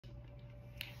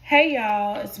Hey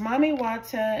y'all, it's Mami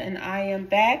Wata and I am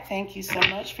back. Thank you so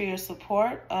much for your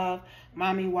support of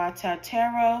Mami Wata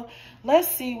Tarot. Let's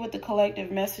see what the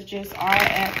collective messages are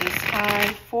at this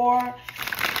time for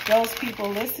those people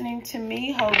listening to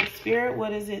me. Holy Spirit,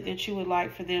 what is it that you would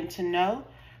like for them to know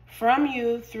from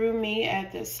you through me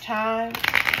at this time?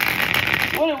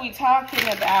 What are we talking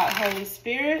about, Holy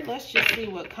Spirit? Let's just see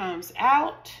what comes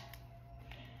out.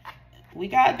 We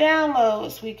got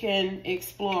downloads we can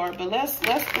explore, but let's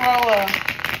throw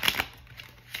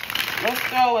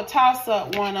a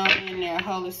toss-up one on in there,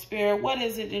 Holy Spirit. What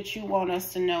is it that you want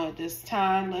us to know at this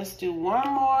time? Let's do one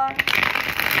more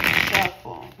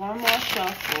shuffle. One more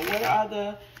shuffle. What are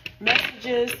the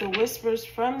messages, the whispers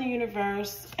from the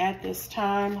universe at this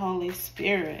time, Holy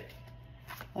Spirit?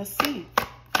 Let's see.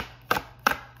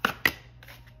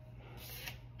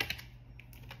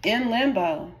 In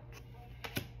limbo.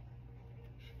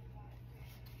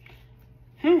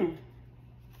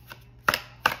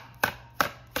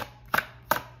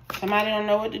 Somebody don't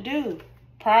know what to do.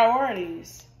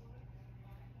 Priorities.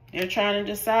 They're trying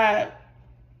to decide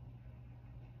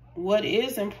what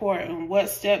is important, what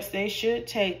steps they should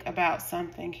take about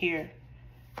something here.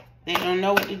 They don't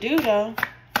know what to do though.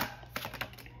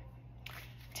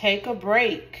 Take a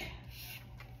break.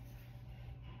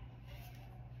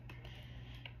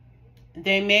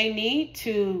 They may need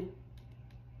to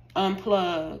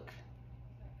unplug.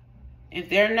 If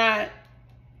they're not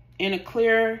in a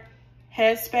clear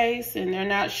headspace and they're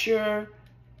not sure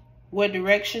what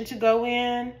direction to go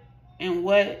in and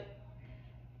what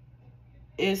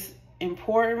is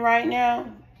important right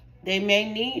now, they may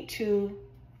need to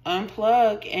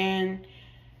unplug and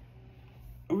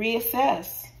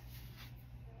reassess,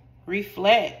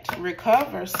 reflect,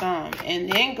 recover some,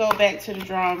 and then go back to the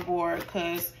drawing board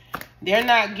because they're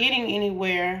not getting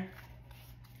anywhere.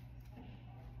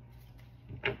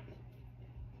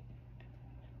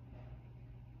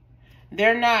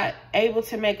 They're not able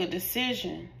to make a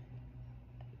decision.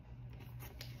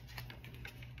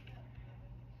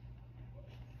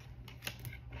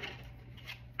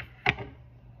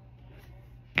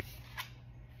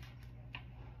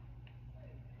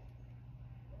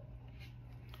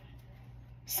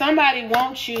 Somebody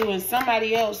wants you and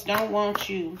somebody else don't want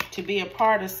you to be a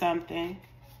part of something.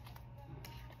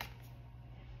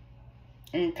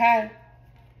 Okay?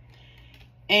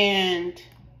 And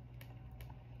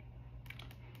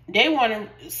they want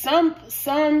to,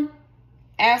 some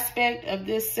aspect of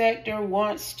this sector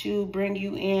wants to bring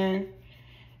you in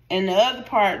and the other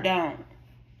part don't.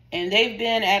 And they've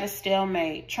been at a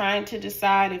stalemate trying to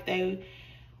decide if they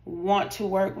want to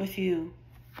work with you.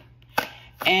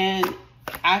 And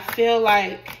I feel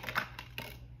like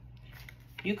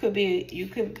you could be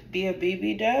a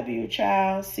BBW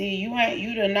child. See,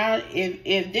 you do not,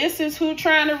 if this is who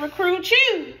trying to recruit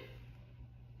you,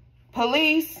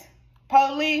 police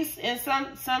in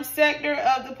some sector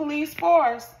of the police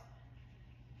force,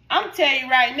 I'm telling you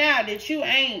right now that you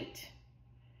ain't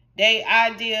they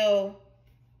ideal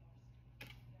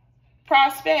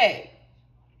prospect.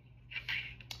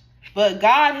 But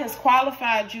God has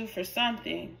qualified you for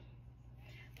something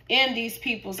in these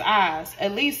people's eyes,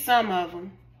 at least some of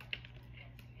them.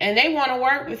 And they want to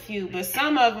work with you, but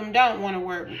some of them don't want to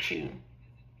work with you.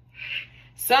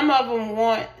 Some of them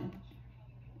want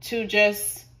to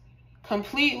just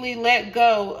completely let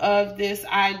go of this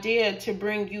idea to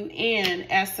bring you in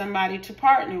as somebody to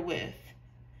partner with.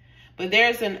 But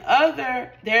there's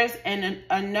another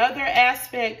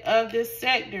aspect of this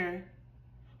sector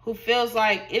who feels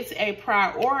like it's a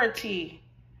priority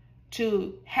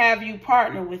to have you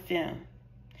partner with them.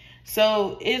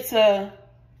 So it's a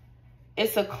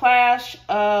clash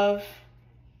of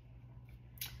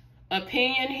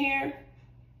opinion here.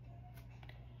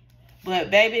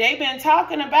 But baby, they've been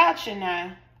talking about you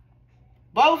now.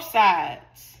 Both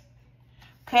sides.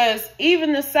 Because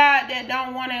even the side that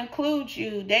don't want to include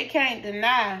you, they can't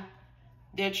deny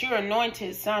that you're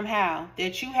anointed somehow.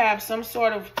 That you have some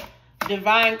sort of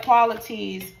divine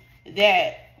qualities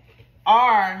that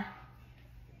are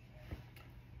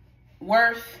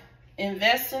worth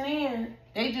investing in.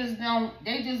 They just don't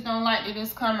like that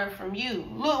it's coming from you.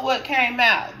 Look what came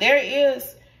out. There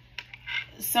is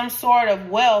some sort of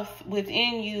wealth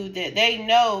within you that they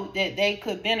know that they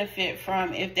could benefit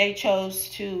from if they chose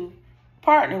to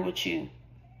partner with you.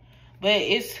 But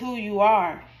it's who you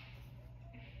are.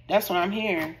 That's what I'm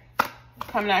hearing.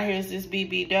 Coming out here is this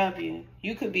BBW.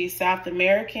 You could be South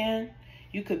American.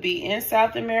 You could be in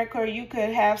South America, or you could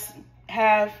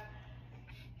have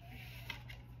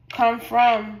come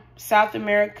from South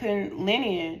American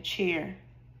lineage here.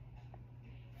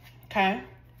 Okay?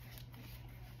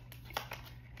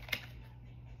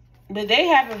 But they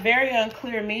have a very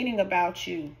unclear meaning about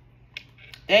you.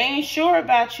 They ain't sure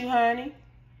about you, honey.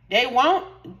 They won't.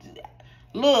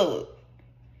 Look,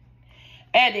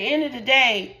 at the end of the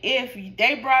day, if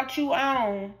they brought you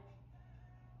on,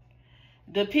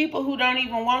 the people who don't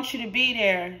even want you to be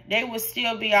there, they will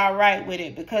still be all right with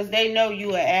it because they know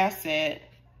you an asset.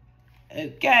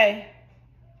 Okay?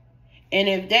 And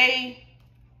if they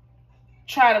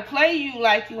try to play you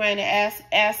like you ain't an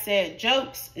asset,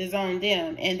 jokes is on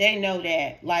them. And they know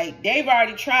that. Like, they've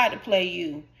already tried to play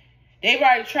you. They've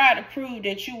already tried to prove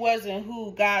that you wasn't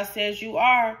who God says you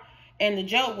are. And the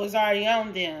joke was already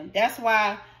on them. That's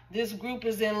why this group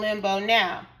is in limbo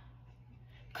now.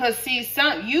 Because, see,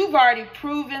 you've already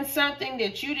proven something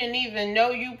that you didn't even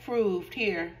know you proved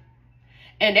here.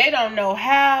 And they don't know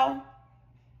how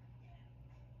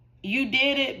you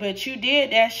did it, but you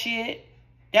did that shit.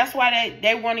 That's why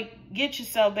they want to get you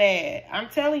so bad. I'm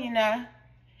telling you now.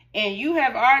 And you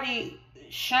have already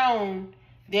shown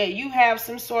that you have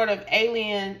some sort of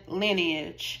alien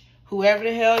lineage. Whoever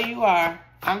the hell you are,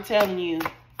 I'm telling you.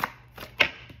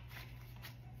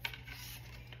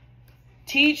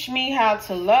 Teach me how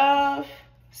to love.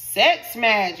 Sex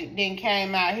magic then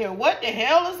came out here. What the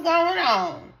hell is going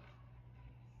on?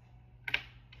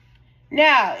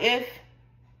 Now, if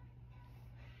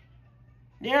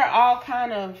there are all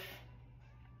kind of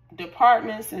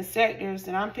departments and sectors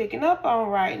that I'm picking up on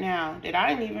right now that I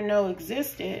didn't even know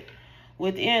existed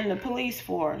within the police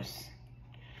force.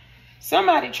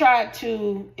 Somebody tried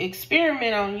to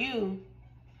experiment on you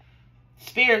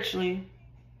spiritually.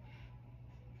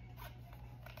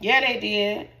 Yeah, they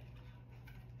did.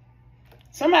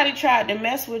 Somebody tried to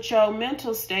mess with your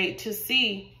mental state to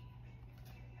see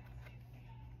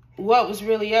what was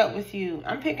really up with you.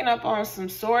 I'm picking up on some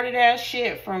sordid ass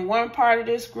shit from one part of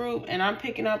this group, and I'm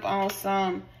picking up on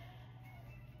some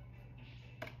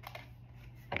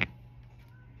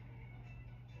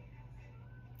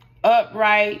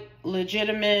upright,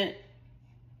 legitimate,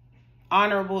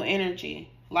 honorable energy.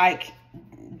 Like,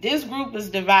 this group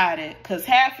is divided because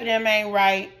half of them ain't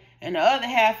right and the other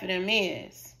half of them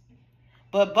is.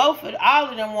 But all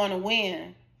of them want to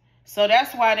win. So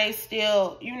that's why they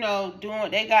still, you know, doing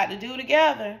what they got to do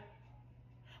together.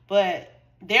 But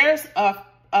there's a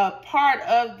part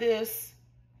of this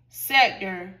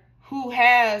sector who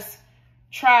has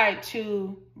tried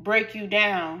to break you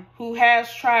down, who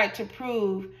has tried to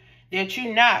prove that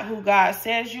you're not who God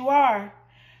says you are.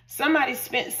 Somebody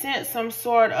sent some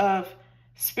sort of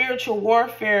spiritual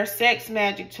warfare, sex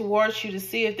magic towards you to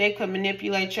see if they could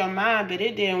manipulate your mind, but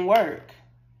it didn't work.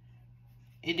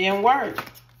 It didn't work.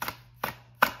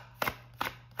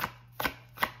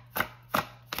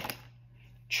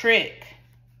 Trick.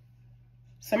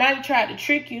 Somebody tried to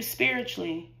trick you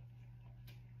spiritually.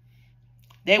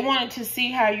 They wanted to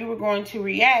see how you were going to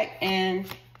react, and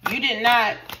you did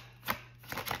not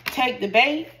take the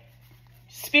bait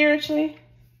spiritually.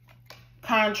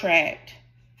 Contract.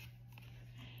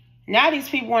 Now these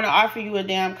people want to offer you a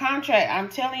damn contract. I'm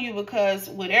telling you, because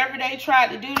whatever they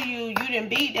tried to do to you, you didn't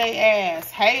beat their ass.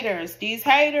 Haters. These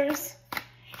haters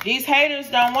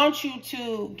don't want you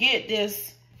to get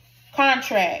this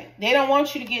contract. They don't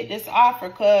want you to get this offer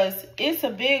because it's a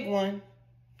big one.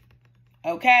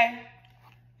 Okay?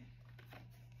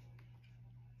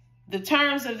 The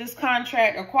terms of this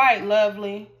contract are quite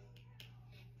lovely.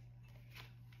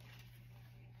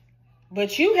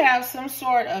 But you have some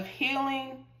sort of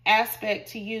healing aspect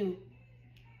to you.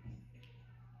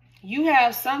 You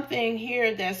have something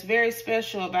here that's very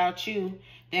special about you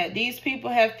that these people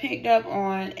have picked up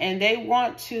on, and they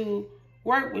want to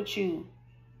work with you,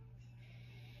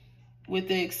 with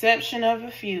the exception of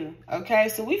a few. Okay,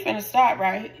 so we finna stop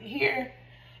right here,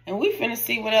 and we finna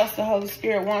see what else the Holy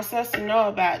Spirit wants us to know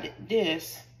about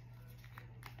this.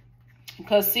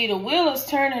 Because, see, the wheel is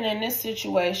turning in this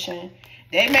situation.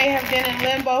 They may have been in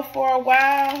limbo for a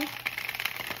while,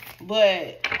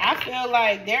 but I feel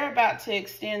like they're about to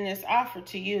extend this offer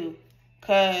to you,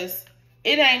 because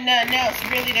it ain't nothing else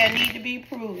really that need to be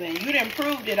proven. You done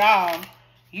proved it all.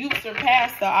 You've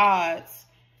surpassed the odds.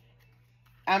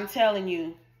 I'm telling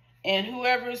you. And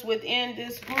whoever's within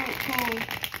this group who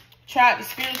tried to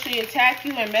spiritually attack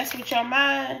you and mess with your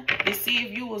mind to see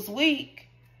if you was weak,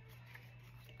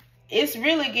 it's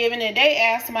really giving that they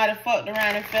asked somebody fucked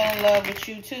around and fell in love with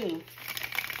you too.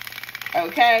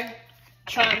 Okay?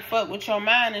 Trying to fuck with your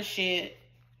mind and shit.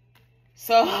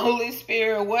 So, Holy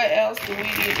Spirit, what else do we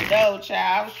need to know,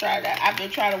 child? I've been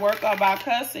trying to work on my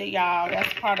cussing, y'all.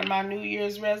 That's part of my New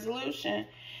Year's resolution,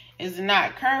 is to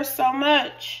not curse so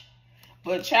much.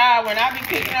 But, child, when I be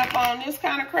picking up on this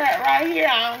kind of crap right here,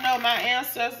 I don't know, my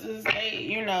ancestors, they,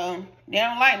 you know, they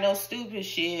don't like no stupid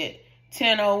shit.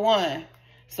 1001.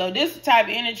 So this is the type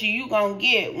of energy you gonna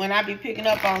get when I be picking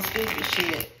up on stupid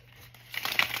shit.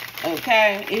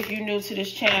 Okay? If you're new to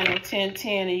this channel,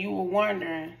 1010, and you were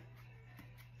wondering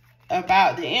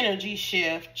about the energy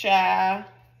shift, child.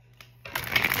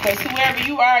 Because whoever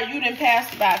you are, you done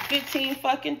passed about 15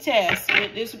 fucking tests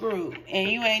with this group. And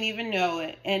you ain't even know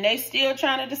it. And they still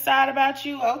trying to decide about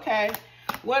you? Okay.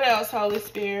 What else, Holy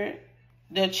Spirit?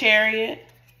 The Chariot.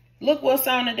 Look what's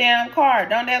on the damn card.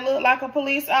 Don't that look like a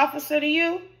police officer to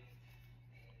you?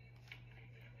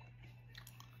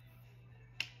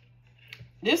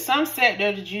 This some sector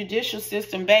of the judicial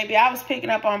system, baby. I was picking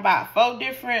up on about 4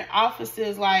 different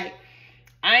offices. Like,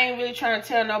 I ain't really trying to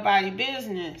tell nobody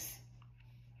business.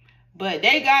 But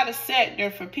they got a sector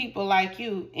for people like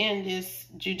you in this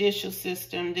judicial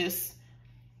system, this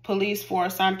police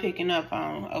force I'm picking up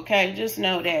on. Okay, just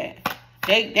know that.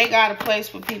 They got a place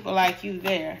for people like you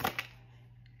there.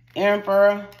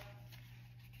 Emperor.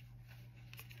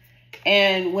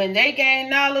 And when they gain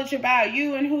knowledge about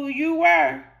you and who you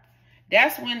were,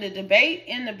 that's when the debate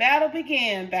and the battle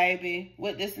began, baby,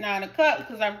 with this 9 of Cups.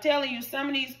 Because I'm telling you, some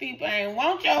of these people ain't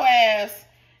want your ass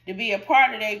to be a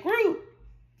part of their group.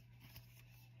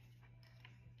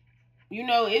 You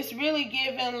know, it's really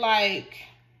giving like,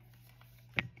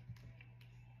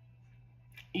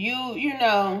 you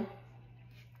know,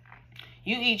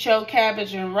 you eat your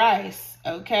cabbage and rice,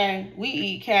 okay? We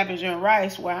eat cabbage and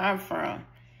rice where I'm from.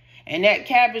 And that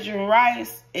cabbage and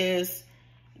rice is,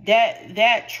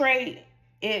 that trait,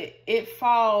 it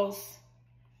falls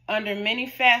under many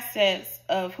facets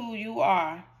of who you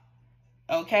are,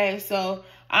 okay? So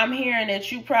I'm hearing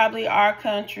that you probably are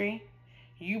country.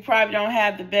 You probably don't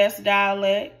have the best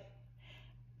dialect.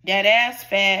 That ass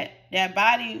fat, that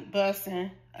body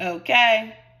busting,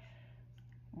 okay?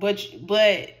 But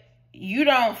you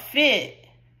don't fit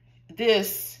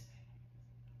this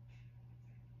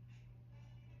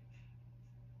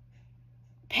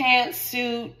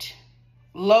pantsuit,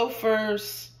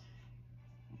 loafers,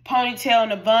 ponytail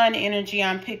and a bun energy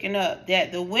I'm picking up.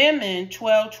 That the women,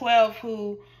 1212,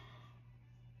 who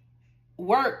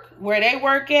work where they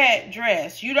work at,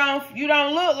 dress. You don't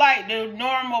look like the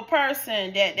normal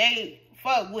person that they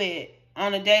fuck with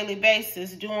on a daily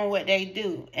basis doing what they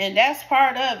do. And that's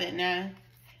part of it now.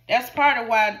 That's part of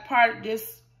why part of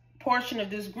this portion of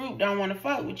this group don't want to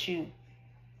fuck with you.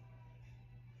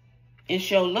 It's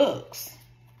your looks.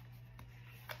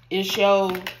 It's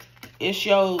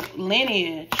your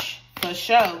lineage for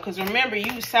sure. Because remember,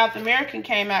 you South American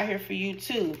came out here for you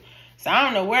too. So I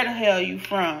don't know where the hell you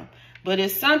from. But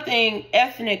it's something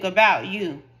ethnic about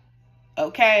you,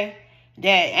 okay, that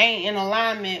ain't in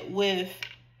alignment with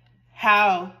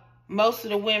how most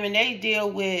of the women they deal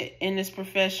with in this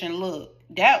profession look.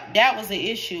 That was an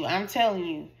issue, I'm telling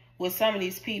you, with some of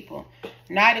these people.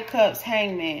 Knight of Cups,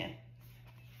 Hangman.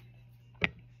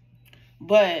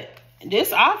 But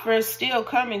this offer is still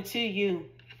coming to you,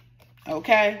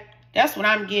 okay? That's what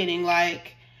I'm getting.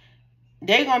 Like,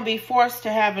 they're going to be forced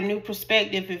to have a new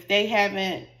perspective if they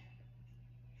haven't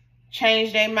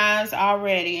changed their minds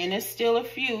already. And it's still a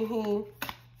few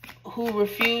who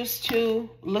refuse to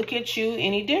look at you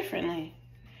any differently.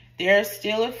 There are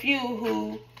still a few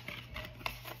who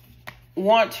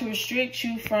want to restrict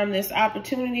you from this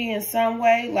opportunity in some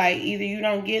way. Like, either you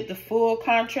don't get the full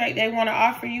contract they want to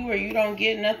offer you, or you don't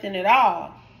get nothing at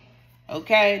all.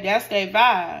 Okay, that's their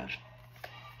vibe.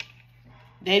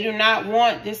 They do not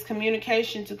want this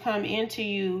communication to come into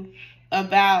you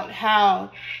about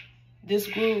how this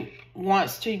group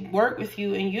wants to work with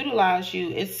you and utilize you.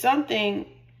 It's something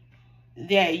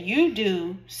that you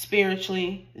do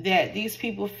spiritually that these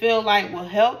people feel like will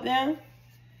help them.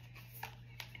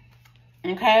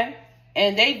 Okay?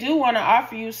 And they do want to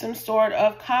offer you some sort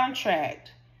of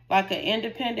contract, like an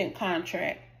independent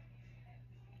contract,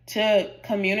 to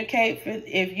communicate.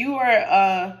 If you are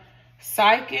a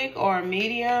psychic or a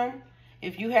medium,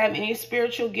 if you have any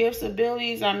spiritual gifts,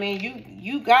 abilities, I mean,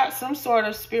 you got some sort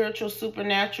of spiritual,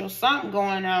 supernatural something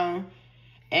going on.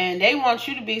 And they want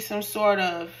you to be some sort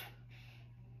of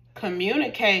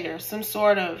communicator, some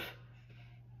sort of,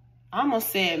 I almost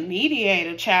said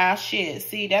mediator, child. Shit.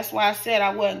 See, that's why I said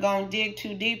I wasn't going to dig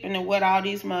too deep into what all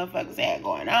these motherfuckers had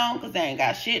going on, because they ain't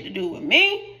got shit to do with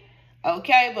me.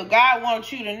 Okay? But God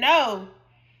wants you to know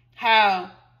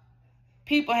how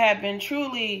people have been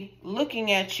truly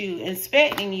looking at you,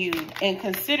 inspecting you, and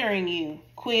considering you.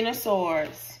 Queen of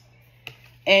Swords.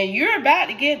 And you're about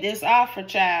to get this offer,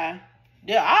 child.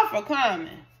 The offer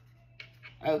coming.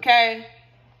 Okay?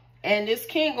 And this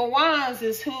King of Wands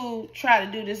is who try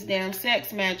to do this damn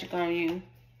sex magic on you.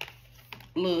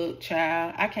 Look,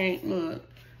 child. I can't look.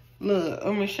 Look,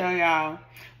 I'm going to show y'all.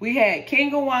 We had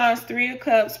King of Wands, Three of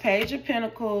Cups, Page of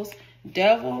Pentacles,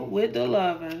 Devil with the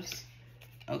Lovers.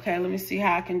 Okay, let me see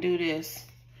how I can do this.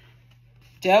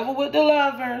 Devil with the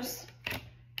Lovers.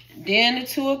 Then the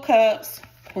Two of Cups,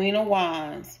 Queen of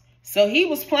Wands. So he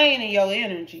was playing in your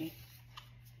energy.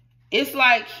 It's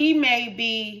like he may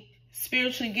be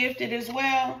spiritually gifted as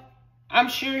well. I'm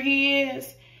sure he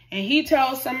is. And he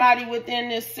told somebody within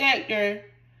this sector,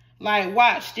 like,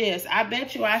 watch this. I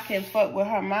bet you I can fuck with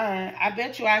her mind. I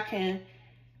bet you I can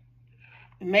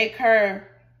make her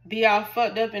be all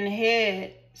fucked up in the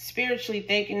head, spiritually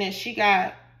thinking that she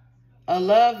got a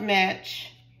love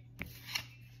match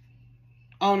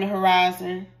on the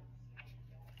horizon.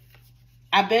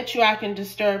 I bet you I can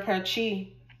disturb her chi.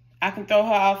 I can throw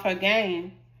her off her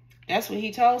game. That's what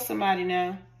he told somebody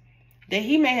now. That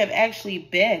he may have actually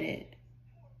betted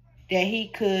that he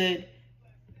could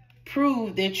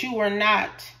prove that you were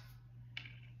not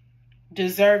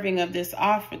deserving of this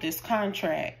offer, this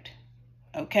contract.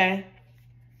 Okay?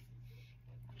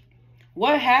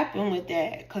 What happened with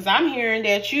that? Because I'm hearing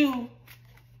that you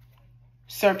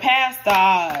surpassed the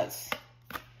odds.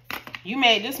 You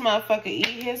made this motherfucker eat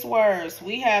his words.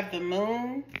 We have the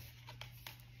moon.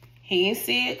 He didn't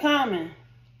see it coming.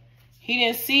 He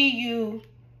didn't see you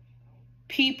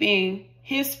peeping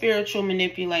his spiritual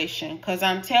manipulation. Because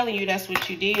I'm telling you, that's what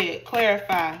you did.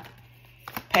 Clarify.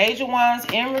 Page of Wands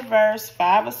in reverse.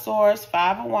 Five of Swords.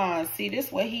 Five of Wands. See, this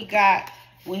is what he got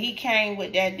when he came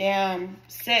with that damn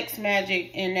sex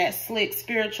magic and that slick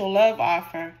spiritual love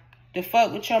offer. To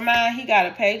fuck with your mind, he got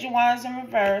a Page of Wands in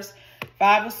reverse.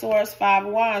 Five of Swords. Five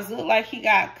of Wands. Look like he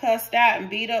got cussed out and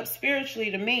beat up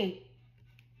spiritually to me.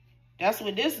 That's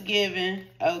what this giving.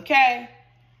 Okay.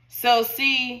 So,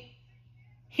 see,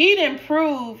 he done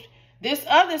proved this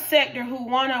other sector who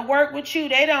want to work with you,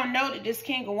 they don't know that this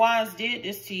King of Wands did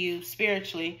this to you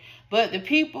spiritually. But the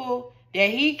people that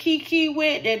he kiki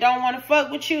with that don't want to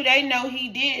fuck with you, they know he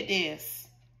did this.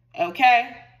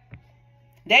 Okay?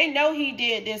 They know he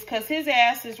did this because his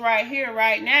ass is right here,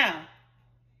 right now.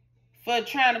 For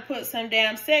trying to put some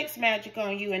damn sex magic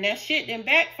on you. And that shit done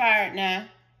backfired now.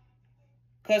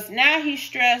 Because now he's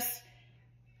stressed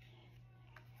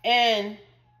and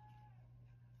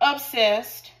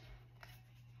obsessed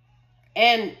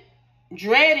and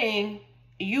dreading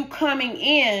you coming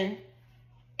in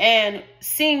and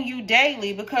seeing you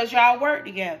daily because y'all work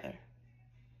together.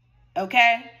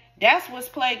 Okay? That's what's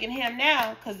plaguing him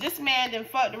now, because this man done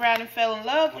fucked around and fell in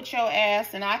love with your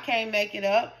ass, and I can't make it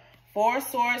up. Four of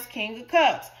Swords, King of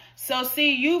Cups. So,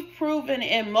 see, you've proven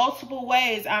in multiple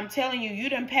ways. I'm telling you, you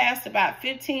done passed about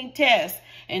 15 tests,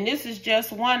 and this is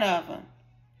just one of them.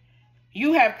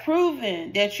 You have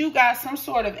proven that you got some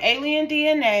sort of alien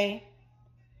DNA,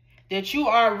 that you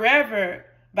are revered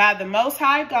by the Most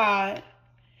High God,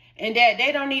 and that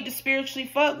they don't need to spiritually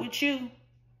fuck with you.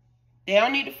 They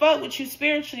don't need to fuck with you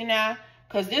spiritually now,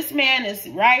 because this man is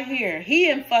right here. He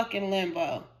in fucking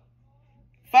limbo.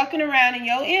 Fucking around in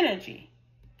your energy.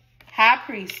 High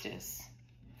Priestess.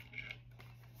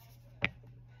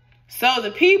 So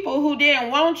the people who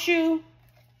didn't want you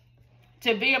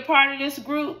to be a part of this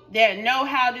group, that know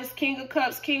how this King of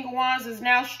Cups, King of Wands is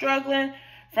now struggling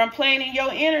from playing in your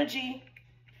energy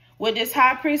with this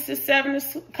High Priestess, Seven of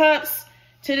Cups,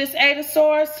 to this Eight of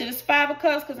Swords, to this Five of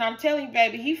Cups, because I'm telling you,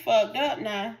 baby, he fucked up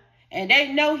now. And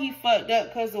they know he fucked up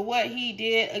because of what he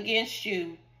did against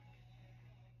you.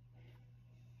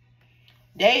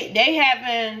 They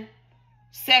having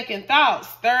second thoughts,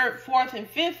 third, fourth, and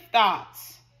fifth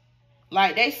thoughts.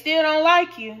 Like, they still don't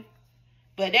like you.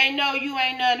 But they know you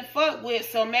ain't nothing to fuck with,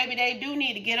 so maybe they do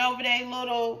need to get over their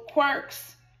little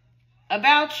quirks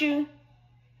about you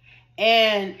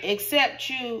and accept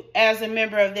you as a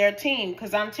member of their team.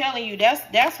 Because I'm telling you,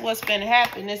 that's what's finna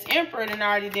happen. This Emperor done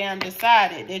already damn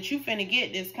decided that you finna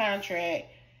get this contract.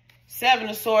 Seven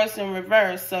of Swords in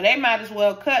reverse. So they might as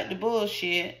well cut the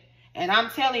bullshit. And I'm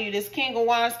telling you, this King of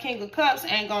Wands, King of Cups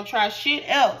ain't gonna try shit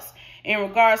else in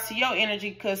regards to your energy,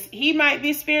 because he might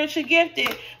be spiritually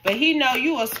gifted, but he know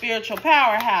you a spiritual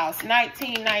powerhouse.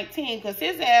 1919, because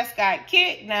his ass got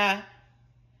kicked now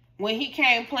when he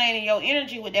came playing in your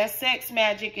energy with that sex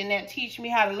magic and that teach me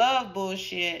how to love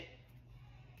bullshit.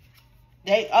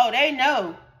 They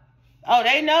know. Oh,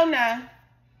 they know now.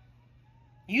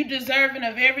 You deserving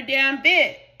of every damn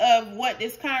bit of what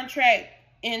this contract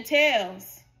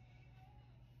entails.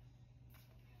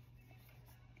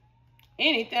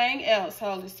 Anything else,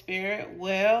 Holy Spirit?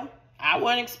 Well, I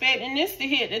wasn't expecting this to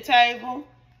hit the table.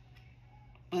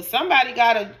 But somebody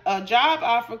got a job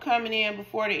offer coming in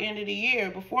before the end of the year.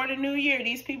 Before the new year,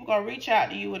 these people going to reach out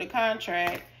to you with a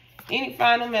contract. Any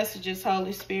final messages,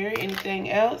 Holy Spirit? Anything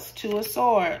else? Two of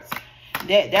Swords.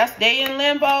 That's they in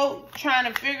limbo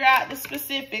trying to figure out the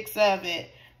specifics of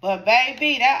it. But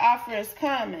baby, that offer is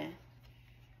coming.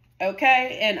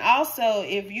 Okay? And also,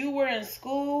 if you were in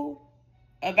school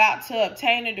about to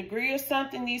obtain a degree or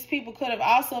something, these people could have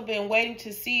also been waiting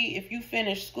to see if you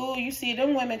finished school. You see,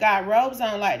 them women got robes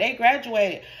on like they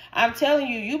graduated. I'm telling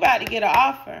you, you about to get an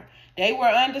offer. They were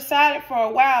undecided for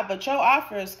a while, but your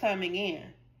offer is coming in.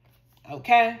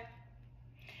 Okay?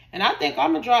 And I think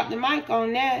I'm going to drop the mic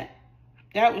on that.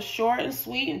 That was short and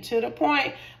sweet and to the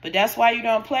point. But that's why you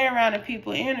don't play around in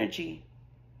people's energy.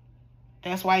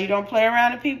 That's why you don't play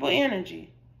around in people's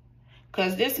energy.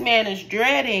 Because this man is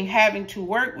dreading having to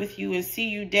work with you and see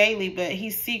you daily, but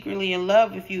he's secretly in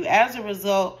love with you as a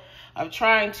result of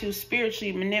trying to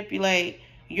spiritually manipulate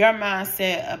your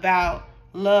mindset about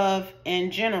love in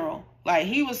general. Like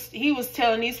he was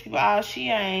telling these people, oh, she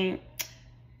ain't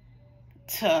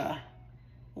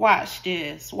watch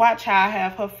this. Watch how I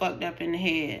have her fucked up in the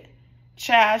head.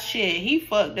 Child shit, he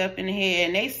fucked up in the head.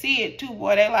 And they see it too,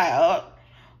 boy. They like,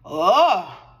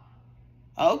 oh,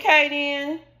 okay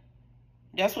then.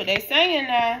 That's what they saying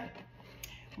now.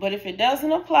 But if it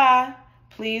doesn't apply,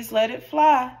 please let it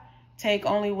fly. Take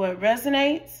only what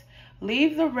resonates.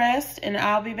 Leave the rest, and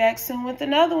I'll be back soon with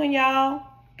another one, y'all.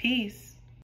 Peace.